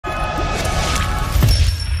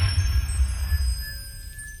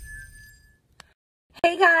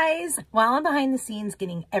Hey guys, while I'm behind the scenes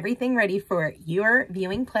getting everything ready for your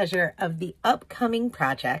viewing pleasure of the upcoming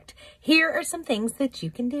project, here are some things that you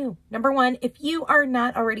can do. Number one, if you are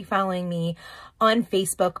not already following me on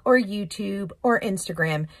Facebook or YouTube or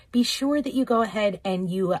Instagram, be sure that you go ahead and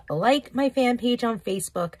you like my fan page on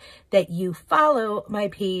Facebook, that you follow my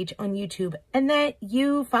page on YouTube, and that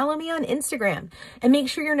you follow me on Instagram. And make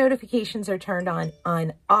sure your notifications are turned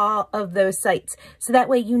on all of those sites, so that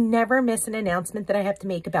way you never miss an announcement that I have to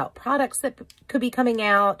make about products that could be coming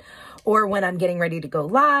out, or when I'm getting ready to go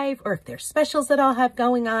live, or if there's specials that I'll have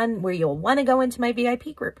going on where you'll want to go into my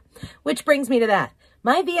VIP group. Which brings me to that.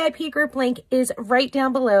 My VIP group link is right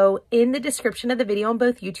down below in the description of the video on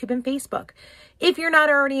both YouTube and Facebook. If you're not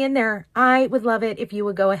already in there, I would love it if you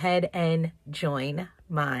would go ahead and join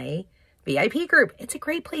my VIP group. It's a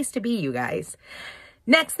great place to be, you guys.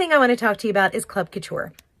 Next thing I want to talk to you about is Club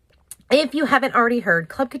Couture. If you haven't already heard,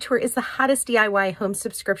 Club Couture is the hottest DIY home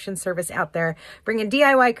subscription service out there, bringing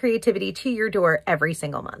DIY creativity to your door every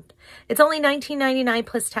single month. It's only $19.99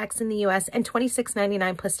 plus tax in the US and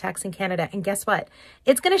 $26.99 plus tax in Canada. And guess what?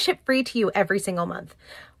 It's going to ship free to you every single month.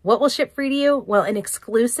 What will ship free to you? Well, an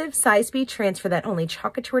exclusive size B transfer that only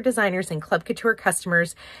Chalk Couture designers and Club Couture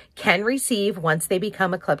customers can receive once they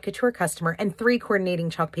become a Club Couture customer, and 3 coordinating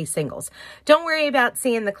chalk paste singles. Don't worry about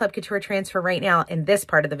seeing the Club Couture transfer right now in this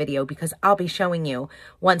part of the video, because I'll be showing you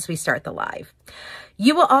once we start the live.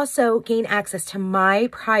 You will also gain access to my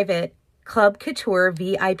private Club Couture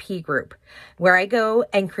VIP group, where I go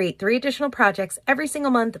and create 3 additional projects every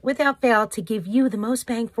single month without fail to give you the most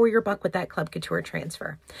bang for your buck with that Club Couture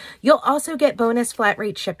transfer. You'll also get bonus flat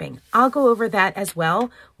rate shipping. I'll go over that as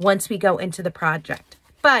well once we go into the project.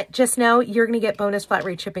 But just know you're going to get bonus flat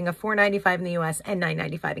rate shipping of $4.95 in the US and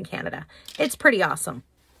 $9.95 in Canada. It's pretty awesome.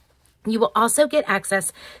 You will also get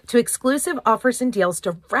access to exclusive offers and deals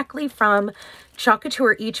directly from Chalk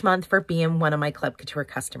Couture each month for being one of my Club Couture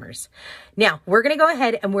customers. Now, we're going to go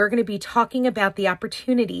ahead and we're going to be talking about the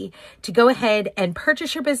opportunity to go ahead and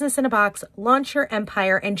purchase your business in a box, launch your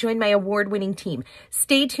empire, and join my award-winning team.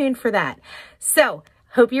 Stay tuned for that. So,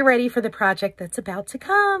 hope you're ready for the project that's about to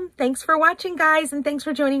come. Thanks for watching, guys, and thanks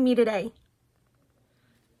for joining me today.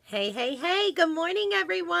 Hey, hey, hey, good morning,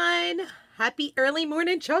 everyone. Happy early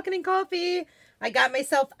morning chocolate and coffee. I got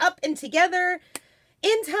myself up and together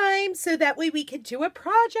in time so that way we could do a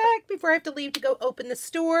project before I have to leave to go open the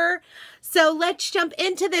store. So let's jump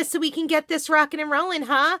into this so we can get this rocking and rolling,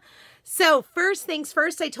 huh? So first things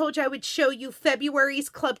first, I told you I would show you February's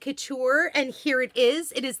Club Couture, and here it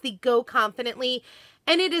is. It is the Go Confidently,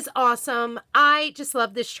 and it is awesome. I just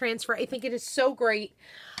love this transfer. I think it is so great.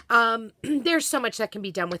 There's so much that can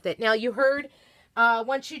be done with it. Now, you heard...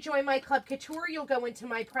 once you join my Club Couture, you'll go into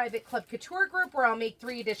my private Club Couture group where I'll make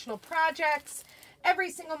 3 additional projects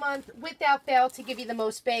every single month without fail to give you the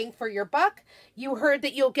most bang for your buck. You heard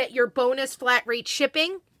that you'll get your bonus flat rate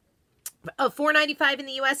shipping of $4.95 in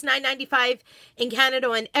the US, $9.95 in Canada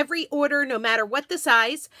on every order, no matter what the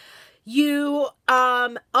size. You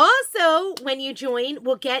also, when you join,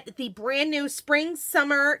 will get the brand new Spring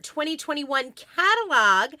Summer 2021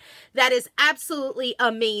 catalog that is absolutely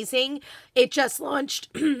amazing. It just launched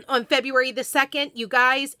on February the 2nd. You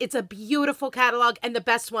guys, it's a beautiful catalog and the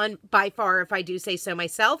best one by far, if I do say so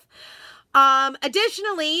myself.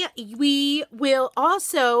 Additionally, we will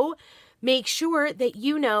also make sure that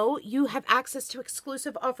you know you have access to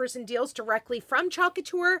exclusive offers and deals directly from Chalk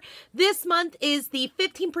Couture. This month is the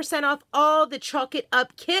 15% off all the Chalk It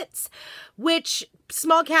Up kits, which,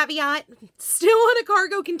 small caveat, still on a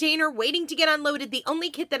cargo container waiting to get unloaded. The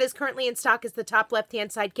only kit that is currently in stock is the top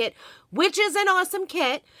left-hand side kit, which is an awesome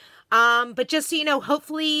kit. But just so you know,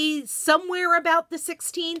 hopefully somewhere about the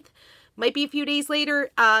 16th, might be a few days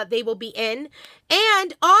later, they will be in.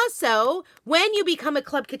 And also, when you become a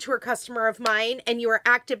Club Couture customer of mine and you are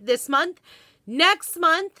active this month, next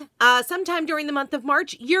month, sometime during the month of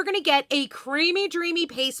March, you're going to get a creamy, dreamy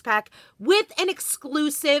paste pack with an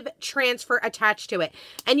exclusive transfer attached to it.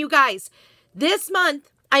 And you guys, this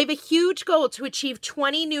month, I have a huge goal to achieve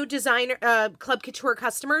 20 new designer Club Couture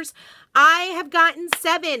customers. I have gotten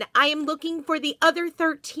 7. I am looking for the other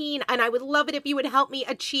 13, and I would love it if you would help me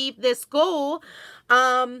achieve this goal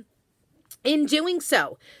in doing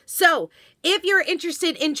so. So, if you're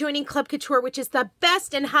interested in joining Club Couture, which is the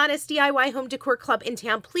best and hottest DIY home decor club in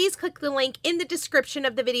town, please click the link in the description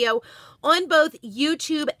of the video on both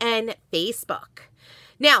YouTube and Facebook.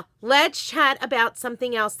 Now, let's chat about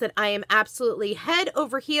something else that I am absolutely head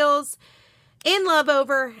over heels in love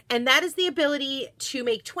over, and that is the ability to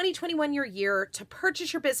make 2021 your year, to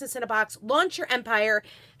purchase your business in a box, launch your empire,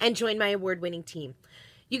 and join my award-winning team.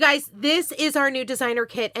 You guys, this is our new designer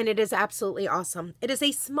kit, and it is absolutely awesome. It is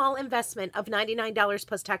a small investment of $99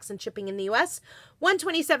 plus tax and shipping in the US,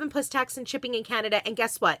 $127 plus tax and shipping in Canada, and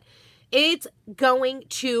guess what? It's going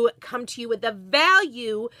to come to you with a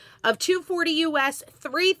value of $240 US,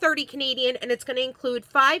 $330 Canadian, and it's going to include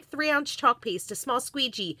 5 3-ounce chalk paste, a small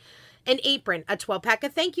squeegee, an apron, a 12-pack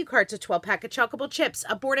of thank you cards, a 12-pack of chalkable chips,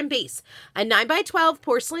 a board and base, a 9x12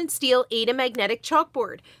 porcelain steel Ada magnetic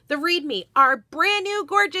chalkboard, the ReadMe, our brand new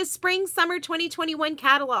gorgeous spring summer 2021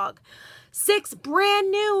 catalog, 6 brand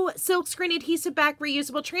new silkscreen adhesive back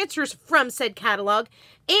reusable transfers from said catalog,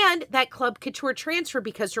 and that Club Couture transfer,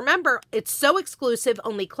 because remember, it's so exclusive,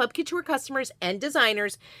 only Club Couture customers and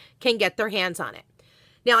designers can get their hands on it.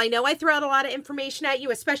 Now, I know I threw out a lot of information at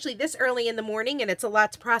you, especially this early in the morning, and it's a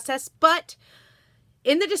lot to process, but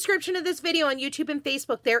in the description of this video on YouTube and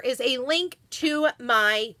Facebook, there is a link to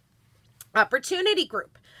my opportunity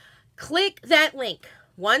group. Click that link.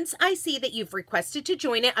 Once I see that you've requested to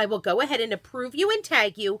join it, I will go ahead and approve you and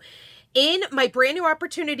tag you in my brand new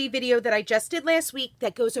opportunity video that I just did last week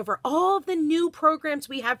that goes over all of the new programs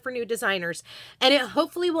we have for new designers. And it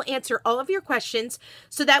hopefully will answer all of your questions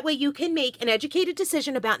so that way you can make an educated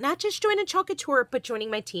decision about not just joining Chalk Couture, but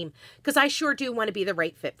joining my team, because I sure do want to be the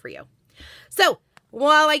right fit for you. So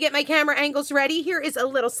while I get my camera angles ready, here is a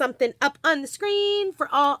little something up on the screen for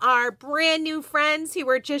all our brand new friends who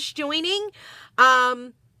are just joining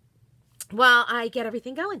while I get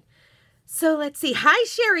everything going. So let's see. Hi,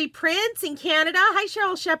 Sherry Prince in Canada. Hi,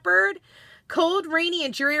 Cheryl Shepard. Cold, rainy,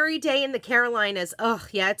 and dreary day in the Carolinas. Oh,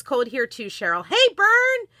 yeah, it's cold here too, Cheryl. Hey,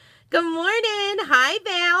 Bern. Good morning. Hi,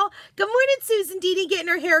 Val. Good morning, Susan Didi, getting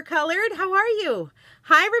her hair colored. How are you?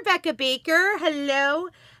 Hi, Rebecca Baker. Hello.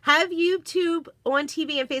 Have YouTube on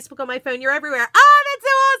TV and Facebook on my phone. You're everywhere. Oh, that's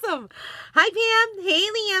so awesome. Hi, Pam. Hey,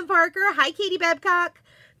 Leanne Parker. Hi, Katie Babcock.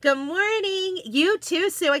 Good morning. You too,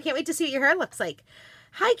 Sue. I can't wait to see what your hair looks like.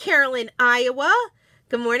 Hi, Carolyn, Iowa.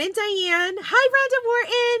 Good morning, Diane. Hi, Rhonda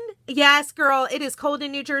Morton. Yes, girl, it is cold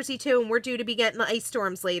in New Jersey, too, and we're due to be getting the ice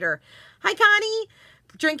storms later. Hi, Connie.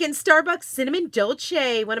 Drinking Starbucks Cinnamon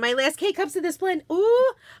Dolce, one of my last K-Cups of this blend.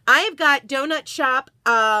 Ooh, I have got Donut Shop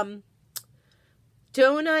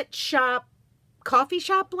Coffee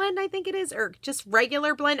Shop blend, I think it is, or just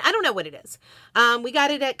regular blend. I don't know what it is. We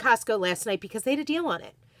got it at Costco last night because they had a deal on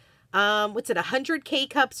it. What's it, 100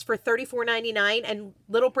 K-Cups for $34.99, and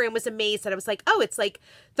Little Brand was amazed that I was like, oh, it's like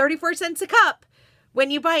 34 cents a cup when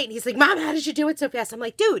you buy it. And he's like, Mom, how did you do it so fast? I'm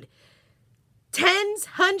like, dude, tens,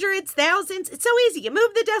 hundreds, thousands, it's so easy. You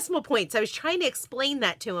move the decimal points. I was trying to explain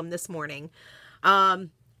that to him this morning, or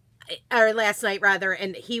last night rather,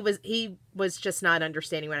 and he was just not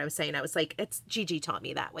understanding what I was saying. I was like, it's Gigi taught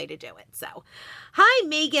me that way to do it. So, hi,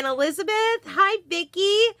 Megan Elizabeth. Hi,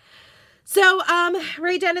 Vicky. So,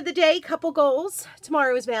 right down to the day, couple goals.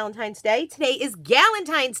 Tomorrow is Valentine's Day. Today is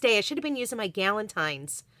Galentine's Day. I should have been using my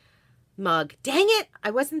Galentine's mug. Dang it.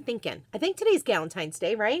 I wasn't thinking. I think today's Galentine's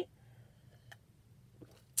Day, right?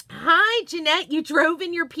 Hi, Jeanette. You drove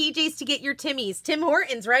in your PJs to get your Timmy's. Tim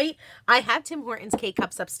Hortons, right? I have Tim Hortons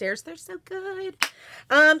K-Cups upstairs. They're so good.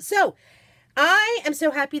 So I am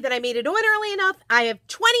so happy that I made it on early enough. I have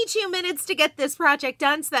 22 minutes to get this project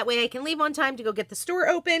done, so that way I can leave on time to go get the store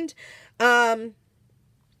opened. But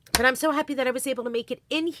I'm so happy that I was able to make it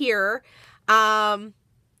in here to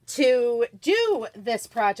do this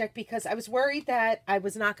project, because I was worried that I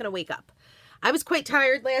was not going to wake up. I was quite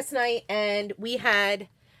tired last night, and we had,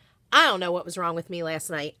 I don't know what was wrong with me last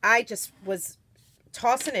night. I just was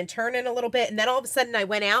tossing and turning a little bit, and then all of a sudden I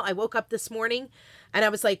went out. I woke up this morning, and I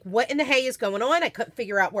was like, what in the hay is going on? I couldn't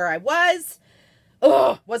figure out where I was.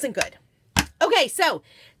 Oh, wasn't good. Okay, so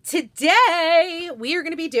today we are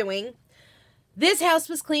going to be doing, this house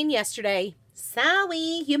was clean yesterday.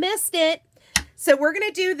 Sorry, you missed it. So we're going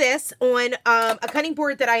to do this on a cutting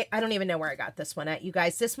board that I don't even know where I got this one at, you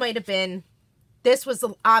guys. This might have been, this was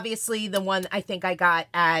obviously the one I think I got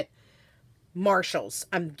at Marshall's,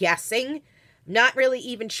 I'm guessing. Not really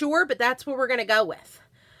even sure, but that's what we're going to go with.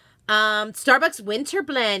 Starbucks Winter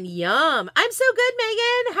Blend. Yum. I'm so good,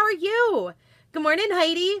 Megan. How are you? Good morning,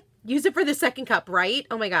 Heidi. Use it for the second cup, right?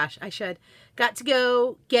 Oh my gosh, I should. Got to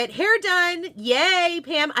go get hair done. Yay,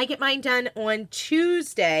 Pam. I get mine done on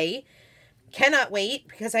Tuesday. Cannot wait,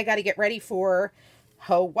 because I got to get ready for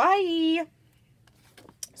Hawaii.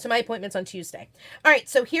 So my appointment's on Tuesday. All right,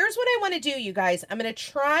 so here's what I want to do, you guys. I'm going to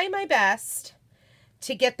try my best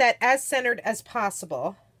to get that as centered as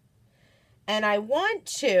possible. And I want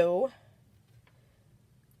to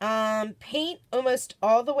paint almost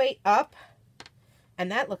all the way up.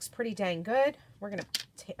 And that looks pretty dang good. we're going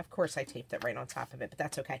to, of course I taped it right on top of it, but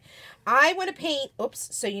that's okay. I want to paint,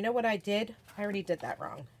 oops, so you know what I did? I already did that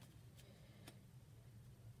wrong.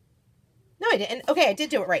 No, I didn't. Okay, I did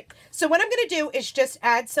do it right. So what I'm going to do is just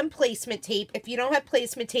add some placement tape. If you don't have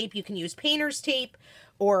placement tape, you can use painter's tape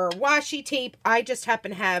or washi tape. I just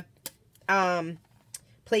happen to have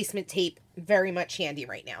placement tape very much handy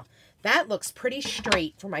right now. That looks pretty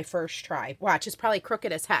straight for my first try. Watch, it's probably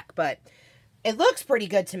crooked as heck, but it looks pretty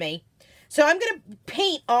good to me. So I'm going to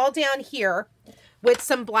paint all down here with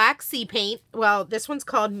some black sea paint. Well, this one's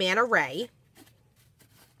called Manta Ray.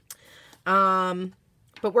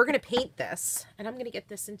 But we're going to paint this, and I'm going to get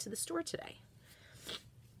this into the store today.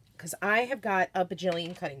 Because I have got a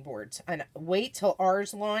bajillion cutting boards. And wait till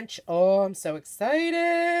ours launch. Oh, I'm so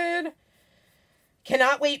excited.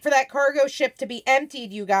 Cannot wait for that cargo ship to be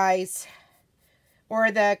emptied, you guys.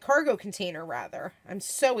 Or the cargo container, rather. I'm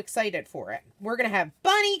so excited for it. We're going to have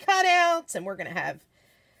bunny cutouts, and we're going to have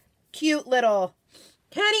cute little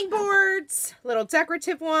cutting boards, little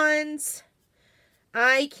decorative ones.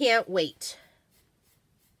 I can't wait.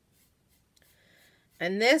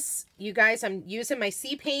 And this, you guys, I'm using my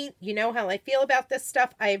sea paint. You know how I feel about this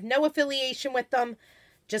stuff. I have no affiliation with them.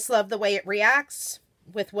 Just love the way it reacts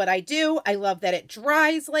with what I do. I love that it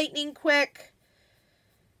dries lightning quick.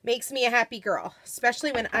 Makes me a happy girl,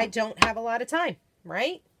 especially when I don't have a lot of time,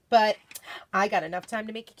 right? But I got enough time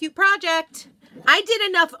to make a cute project. I did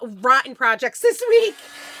enough rotten projects this week.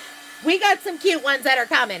 We got some cute ones that are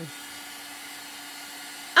coming.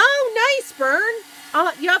 Oh, nice, Bern.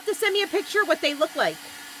 You have to send me a picture of what they look like.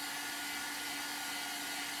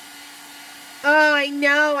 Oh, I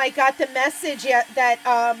know. I got the message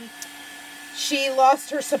that she lost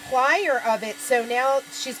her supplier of it. So now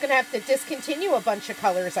she's going to have to discontinue a bunch of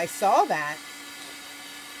colors. I saw that.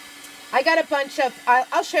 I got a bunch of,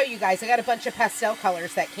 I'll show you guys. I got a bunch of pastel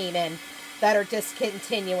colors that came in that are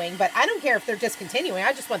discontinuing. But I don't care if they're discontinuing.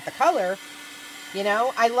 I just want the color. You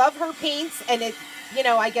know, I love her paints, and it, you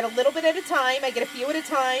know, I get a little bit at a time. I get a few at a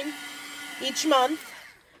time each month.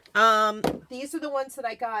 These are the ones that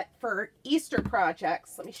I got for Easter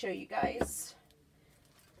projects. Let me show you guys.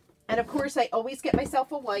 And of course, I always get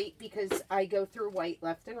myself a white because I go through white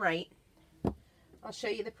left and right. I'll show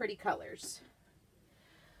you the pretty colors.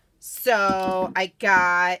 So I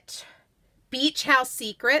got Beach House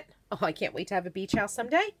Secret. Oh, I can't wait to have a beach house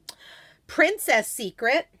someday. Princess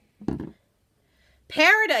Secret.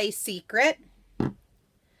 Paradise Secret.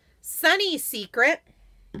 Sunny Secret.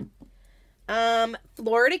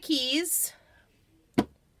 Florida Keys.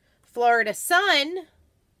 Florida Sun.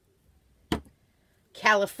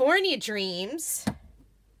 California Dreams.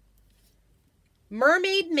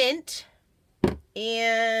 Mermaid Mint.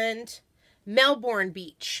 And Melbourne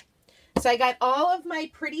Beach. So I got all of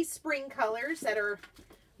my pretty spring colors that are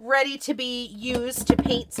ready to be used to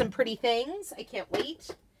paint some pretty things. I can't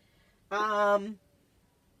wait. I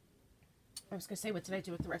was going to say, what did I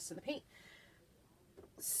do with the rest of the paint?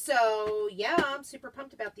 So, yeah, I'm super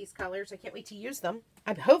pumped about these colors. I can't wait to use them.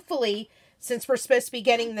 Hopefully, since we're supposed to be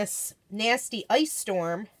getting this nasty ice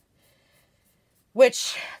storm,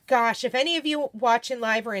 which, gosh, if any of you watching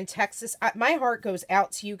live or in Texas, my heart goes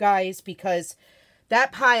out to you guys because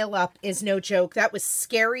that pile up is no joke. That was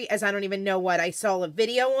scary as I don't even know what. I saw a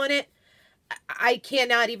video on it. I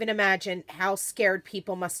cannot even imagine how scared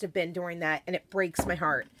people must have been during that, and it breaks my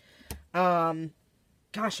heart.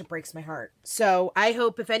 Gosh, it breaks my heart. So I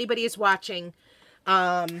hope if anybody is watching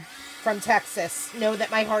from Texas, know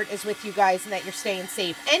that my heart is with you guys and that you're staying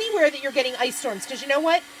safe. Anywhere that you're getting ice storms, because you know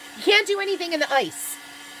what? You can't do anything in the ice.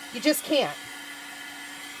 You just can't.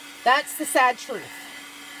 That's the sad truth.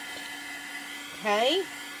 Okay?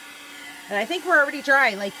 And I think we're already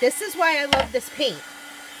dry. Like, this is why I love this paint.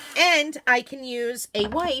 And I can use a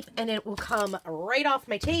wipe and it will come right off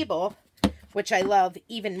my table, which I love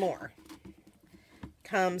even more.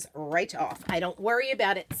 Comes right off. I don't worry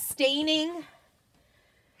about it staining.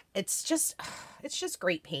 It's just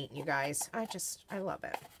great paint, you guys. I love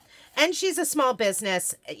it. And she's a small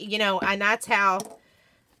business, you know, and that's how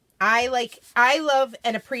I love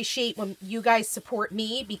and appreciate when you guys support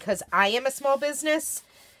me because I am a small business.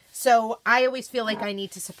 So I always feel like I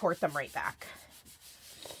need to support them right back.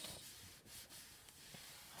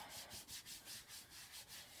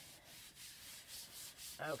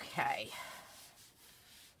 Okay.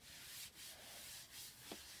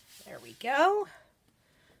 There we go.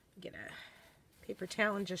 Get a paper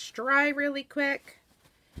towel and just dry really quick.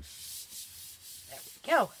 There we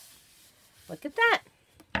go. Look at that.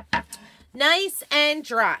 Nice and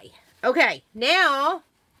dry. Okay, now,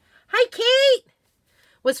 hi Kate!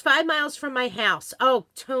 Was 5 miles from my house. Oh,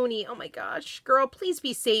 Tony, oh my gosh. Girl, please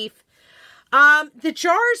be safe. The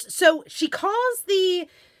jars, so she calls the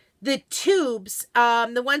tubes,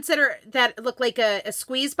 the ones that look like a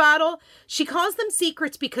squeeze bottle, she calls them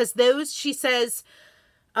secrets because those, she says,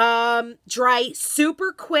 dry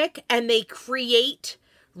super quick and they create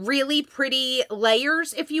really pretty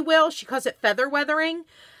layers, if you will. She calls it feather weathering.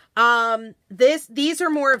 These are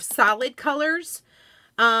more of solid colors.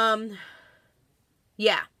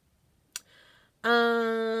 Yeah.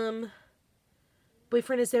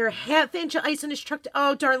 Boyfriend is there a half inch of ice on his truck?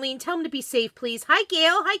 Oh, Darlene, tell him to be safe, please. Hi,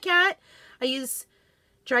 Gail. Hi, Kat. I use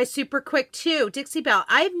dry super quick too. Dixie Belle.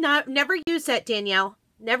 I've never used that, Danielle.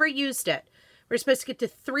 Never used it. We're supposed to get to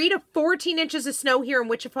 3 to 14 inches of snow here in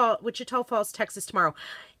Wichita Falls, Texas tomorrow.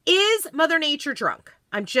 Is Mother Nature drunk?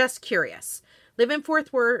 I'm just curious. Live in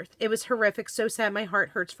Fort Worth. It was horrific. So sad. My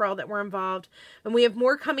heart hurts for all that were involved. And we have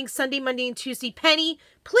more coming Sunday, Monday, and Tuesday. Penny,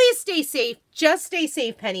 please stay safe. Just stay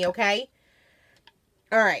safe, Penny, okay?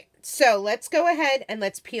 All right. So let's go ahead and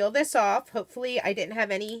let's peel this off. Hopefully I didn't have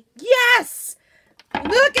any. Yes!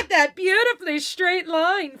 Look at that beautifully straight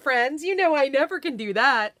line, friends. You know I never can do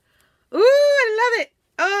that. Ooh, I love it.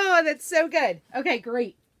 Oh, that's so good. Okay,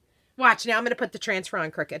 great. Watch, now I'm going to put the transfer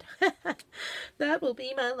on crooked. That will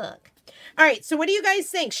be my luck. All right, so what do you guys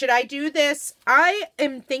think? Should I do this? I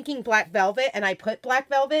am thinking black velvet, and I put black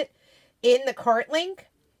velvet in the cart link.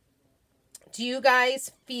 Do you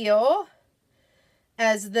guys feel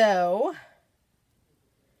as though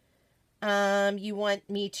you want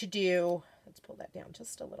me to do, let's pull that down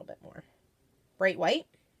just a little bit more, bright white?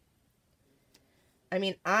 I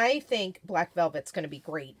mean, I think black velvet's going to be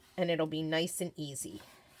great, and it'll be nice and easy.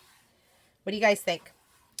 What do you guys think?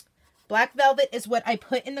 Black velvet is what I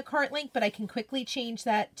put in the cart link, but I can quickly change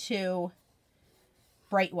that to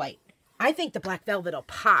bright white. I think the black velvet will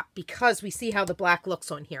pop because we see how the black looks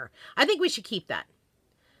on here. I think we should keep that.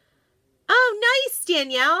 Oh, nice,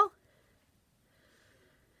 Danielle.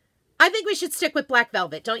 I think we should stick with black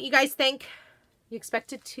velvet. Don't you guys think? You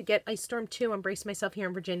expected to get Ice Storm 2. Embrace myself here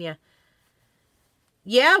in Virginia.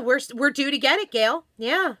 Yeah, we're due to get it, Gail.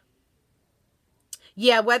 Yeah.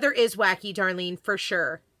 Yeah, weather is wacky, Darlene, for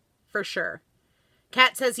sure. For sure.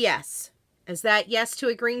 Kat says yes. Is that yes to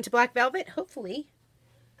agreeing to black velvet? Hopefully.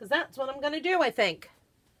 Because that's what I'm going to do, I think.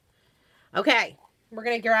 Okay. We're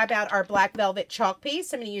going to grab out our black velvet chalk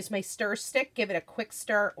piece. I'm going to use my stir stick. Give it a quick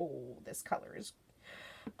stir. Oh, this color is...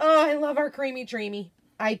 Oh, I love our creamy dreamy.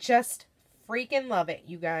 I just freaking love it,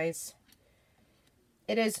 you guys.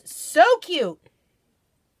 It is so cute.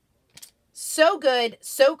 So good.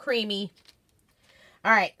 So creamy.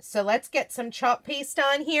 All right, so let's get some chalk paste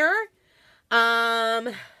on here.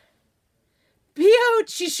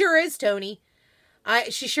 She sure is, Tony.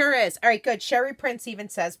 She sure is. All right, good. Sherry Prince even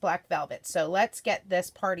says black velvet. So let's get this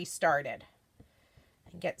party started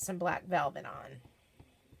and get some black velvet on.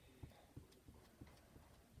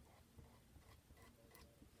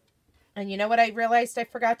 And you know what I realized I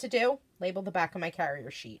forgot to do? Label the back of my carrier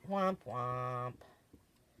sheet. Womp, womp.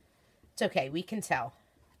 It's okay. We can tell.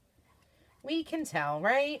 We can tell,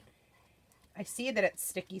 right? I see that it's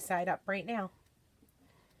sticky side up right now.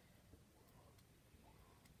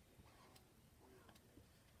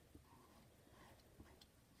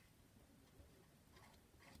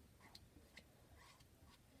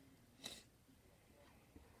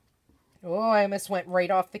 Oh, I almost went right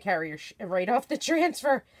off the carrier, right off the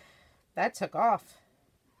transfer. That took off.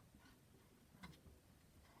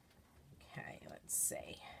 Okay, let's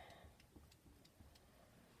see.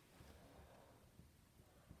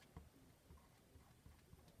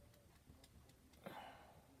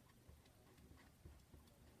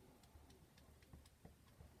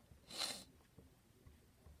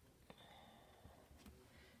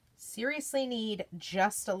 Seriously need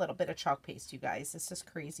just a little bit of chalk paste, you guys. This is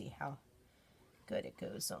crazy how good it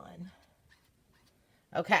goes on.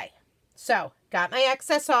 Okay, so got my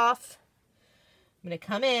excess off. I'm going to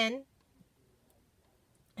come in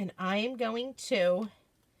and I am going to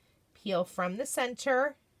peel from the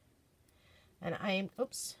center. And I am,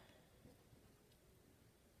 oops.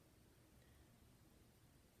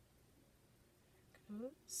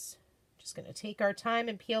 Oops. Just going to take our time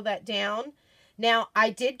and peel that down. Now, I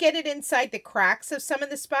did get it inside the cracks of some of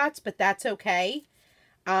the spots, but that's okay.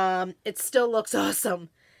 It still looks awesome.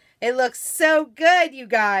 It looks so good, you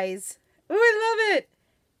guys. Ooh, I love it.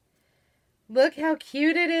 Look how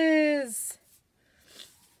cute it is.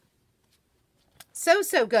 So,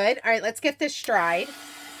 so good. All right, let's get this dried.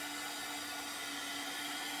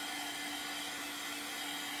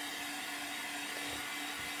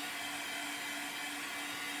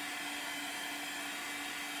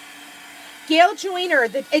 Gail Joyner,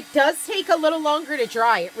 it does take a little longer to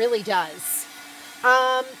dry. It really does.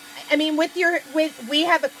 I mean, we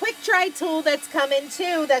have a quick dry tool that's coming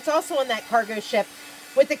too. That's also on that cargo ship.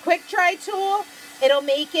 With the quick dry tool, it'll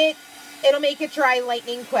make it dry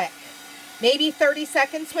lightning quick. Maybe 30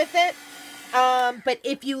 seconds with it. But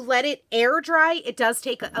if you let it air dry, it does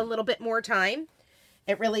take a little bit more time.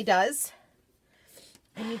 It really does.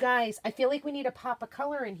 And you guys, I feel like we need to pop a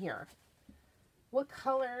color in here. What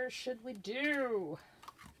color should we do?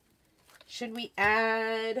 Should we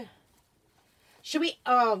add...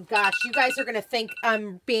 oh gosh, you guys are going to think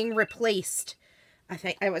I'm being replaced. I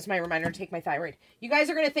think that was my reminder to take my thyroid. You guys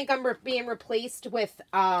are going to think I'm being replaced with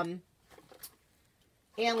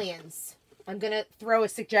aliens. I'm going to throw a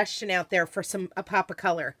suggestion out there for a pop of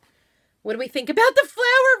color. What do we think about the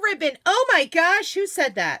flower ribbon? Oh my gosh, who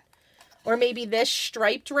said that? Or maybe this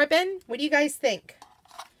striped ribbon? What do you guys think?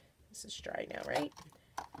 This is dry now, right?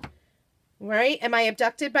 Right? Am I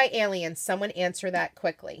abducted by aliens? Someone answer that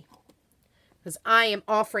quickly. Because I am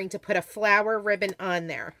offering to put a flower ribbon on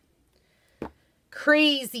there.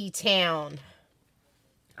 Crazy town.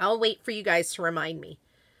 I'll wait for you guys to remind me.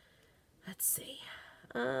 Let's see.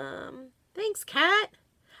 Thanks, Kat.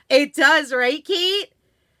 It does, right, Kate?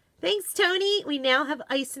 Thanks, Tony. We now have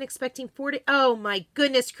ice and expecting 40. Oh, my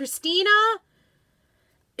goodness. Christina,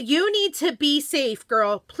 you need to be safe,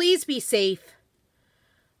 girl. Please be safe.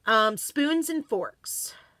 Spoons and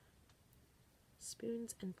forks.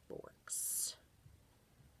 Spoons and forks.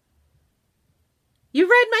 You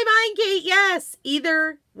read my mind, Kate. Yes.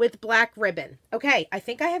 Either with black ribbon. Okay. I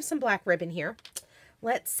think I have some black ribbon here.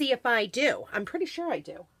 Let's see if I do. I'm pretty sure I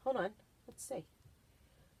do. Hold on. Let's see.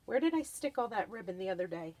 Where did I stick all that ribbon the other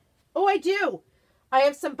day? Oh, I do. I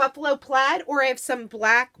have some buffalo plaid, or I have some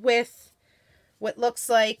black with what looks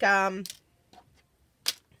like, hold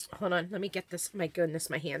on, let me get this. My goodness,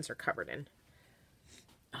 my hands are covered in.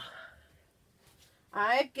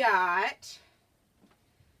 I've got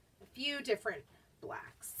a few different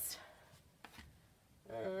blacks.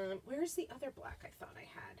 Where's the other black I thought I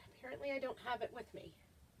had? Apparently I don't have it with me.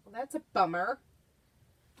 Well, that's a bummer.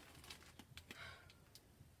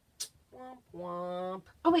 Womp womp.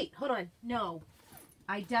 Oh, wait, hold on. No,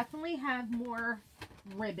 I definitely have more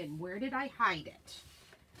ribbon. Where did I hide it?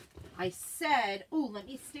 I said, oh, let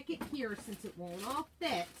me stick it here since it won't all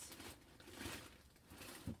fit.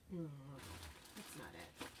 That's not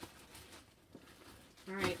it.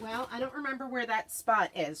 All right, well, I don't remember where that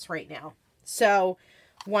spot is right now. So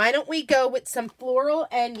why don't we go with some floral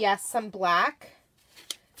and, yes, some black.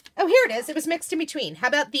 Oh, here it is. It was mixed in between. How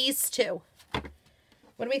about these two?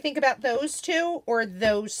 What do we think about those two or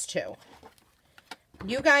those two?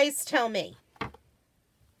 You guys tell me.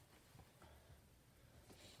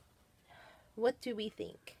 What do we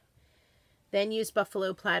think? Then use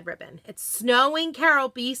buffalo plaid ribbon. It's snowing, Carol.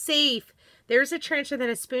 Be safe. There's a trencher that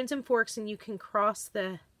has spoons and forks, and you can cross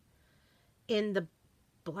in the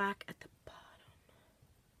black at the bottom.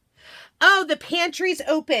 Oh, the pantry's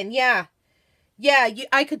open. Yeah. Yeah,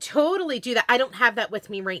 I could totally do that. I don't have that with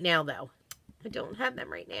me right now, though. I don't have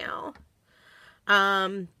them right now.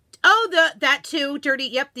 Oh, that too. Dirty.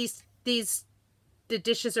 Yep, the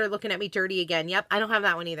dishes are looking at me dirty again. Yep, I don't have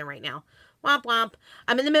that one either right now. Womp womp.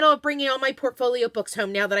 I'm in the middle of bringing all my portfolio books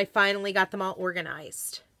home now that I finally got them all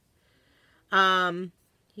organized. You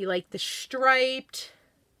like the striped.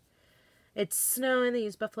 It's snowing. They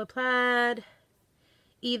use buffalo plaid.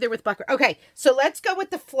 Either with black. Okay, so let's go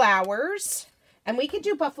with the flowers. And we could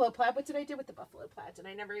do buffalo plaid. What did I do with the buffalo plaid? Did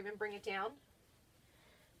I never even bring it down?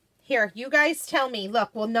 Here, you guys tell me.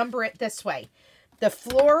 Look, we'll number it this way. The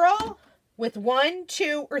floral with 1,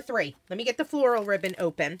 2, or 3. Let me get the floral ribbon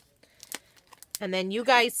open. And then you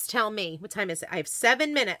guys tell me. What time is it? I have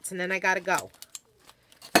 7 minutes and then I got to go.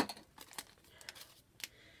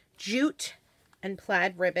 Jute and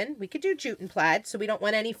plaid ribbon. We could do jute and plaid, so we don't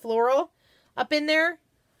want any floral up in there.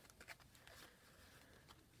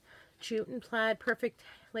 Jute and plaid, perfect,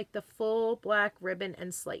 like the full black ribbon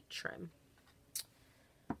and slight trim.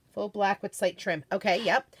 Full black with slight trim. Okay,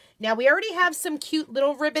 yep. Now, we already have some cute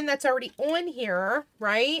little ribbon that's already on here,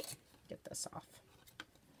 right? Get this off.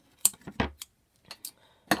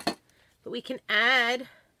 But we can add,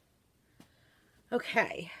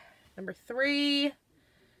 okay, number 3,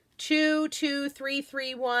 2, 2, 3,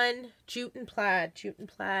 3, 1, jute and plaid,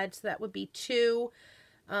 so that would be 2.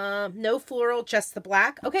 No floral, just the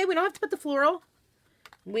black. Okay, we don't have to put the floral.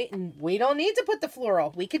 We don't need to put the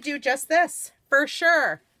floral. We could do just this, for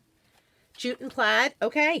sure. Jute and plaid,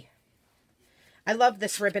 okay. I love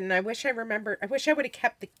this ribbon, and I wish I remembered. I wish I would have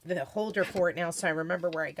kept the holder for it now so I remember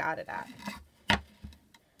where I got it at.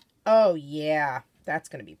 Oh, yeah. That's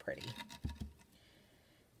going to be pretty.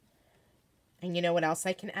 And you know what else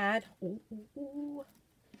I can add? Ooh, ooh, ooh.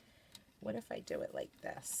 what if I do it like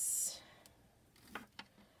this?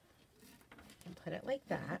 And put it like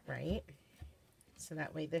that, right? So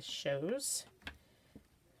that way this shows.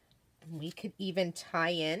 And we could even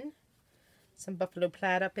tie in some buffalo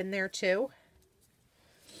plaid up in there too.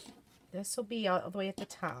 This will be all the way at the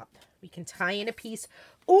top. We can tie in a piece,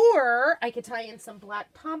 or I could tie in some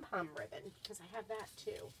black pom-pom ribbon because I have that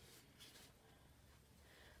too.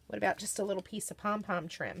 What about just a little piece of pom-pom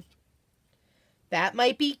trim? That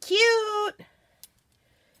might be cute. You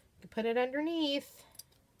can put it underneath.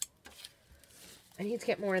 I need to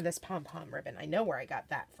get more of this pom-pom ribbon. I know where I got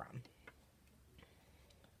that from.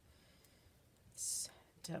 Let's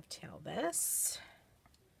dovetail this.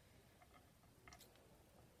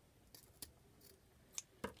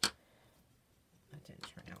 That didn't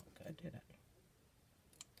turn out good, did it?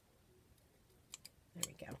 There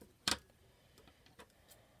we go.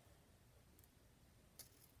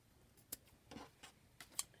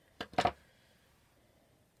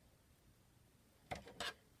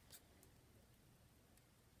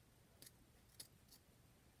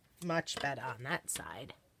 Much better on that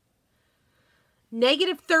side.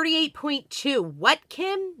 Negative 38.2. What,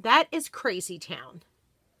 Kim? That is crazy town.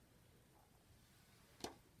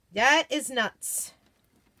 That is nuts.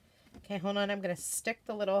 Okay, hold on. I'm going to stick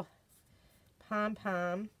the little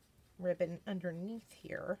pom-pom ribbon underneath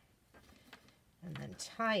here and then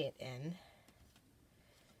tie it in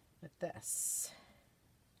with this.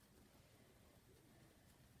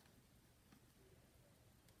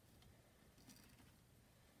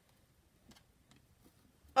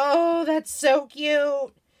 Oh, that's so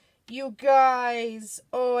cute. You guys.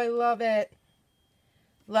 Oh, I love it.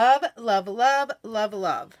 Love, love, love, love,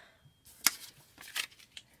 love.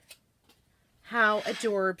 How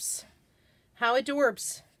adorbs. How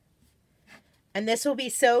adorbs. And this will be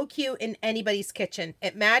so cute in anybody's kitchen.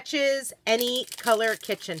 It matches any color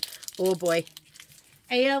kitchen. Oh, boy.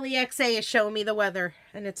 ALEXA is showing me the weather,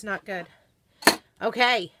 and it's not good.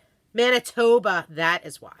 Okay. Manitoba. That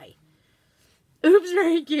is why. Oops,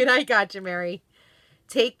 very cute. I got you, Mary.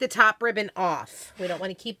 Take the top ribbon off. We don't want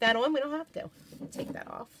to keep that on. We don't have to. We'll take that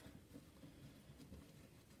off.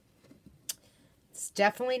 It's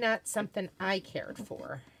definitely not something I cared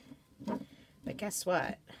for. But guess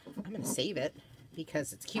what? I'm going to save it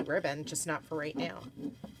because it's cute ribbon, just not for right now.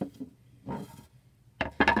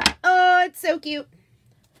 Oh, it's so cute.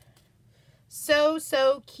 So,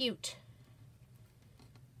 so cute.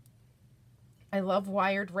 I love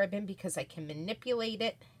wired ribbon because I can manipulate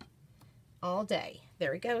it all day.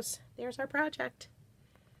 There it goes. There's our project.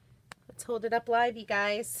 Let's hold it up live, you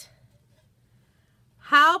guys.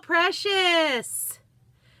 How precious.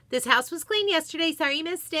 This house was cleaned yesterday. Sorry you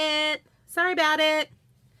missed it. Sorry about it.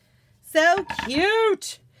 So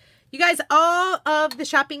cute. You guys, all of the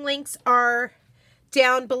shopping links are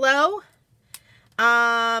down below.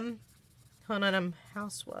 Hold on,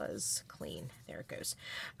 house was clean. There it goes.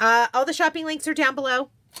 All the shopping links are down below,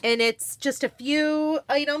 and it's just a few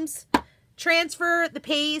items. Transfer the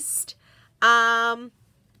paste.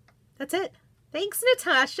 That's it. Thanks,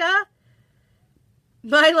 Natasha.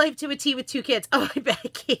 My life to a T with 2 kids. Oh, I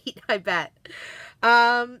bet, Kate. I bet.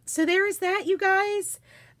 So there is that, you guys.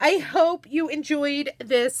 I hope you enjoyed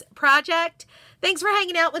this project. Thanks for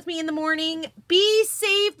hanging out with me in the morning. Be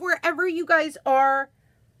safe wherever you guys are.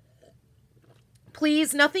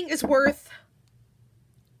 Please, nothing is worth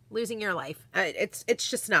losing your life. It's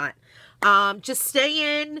just not. Just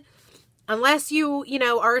stay in. Unless you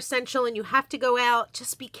know, are essential and you have to go out,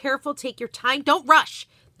 just be careful. Take your time. Don't rush.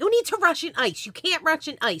 No need to rush in ice. You can't rush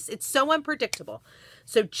in ice. It's so unpredictable.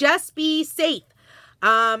 So just be safe.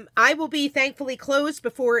 I will be thankfully closed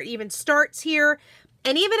before it even starts here.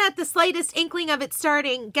 And even at the slightest inkling of it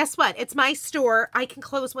starting, guess what? It's my store. I can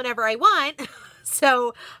close whenever I want.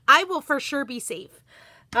 So I will for sure be safe.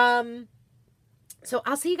 So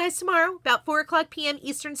I'll see you guys tomorrow, about 4:00 p.m.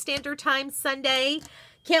 Eastern Standard Time, Sunday.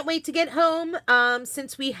 Can't wait to get home.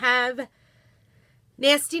 Since we have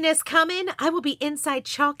nastiness coming, I will be inside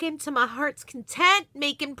chalking to my heart's content,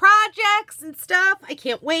 making projects and stuff. I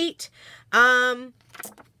can't wait.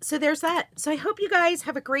 So there's that. So I hope you guys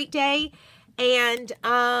have a great day. And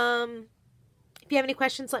if you have any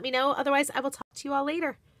questions, let me know. Otherwise, I will talk to you all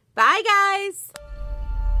later. Bye, guys.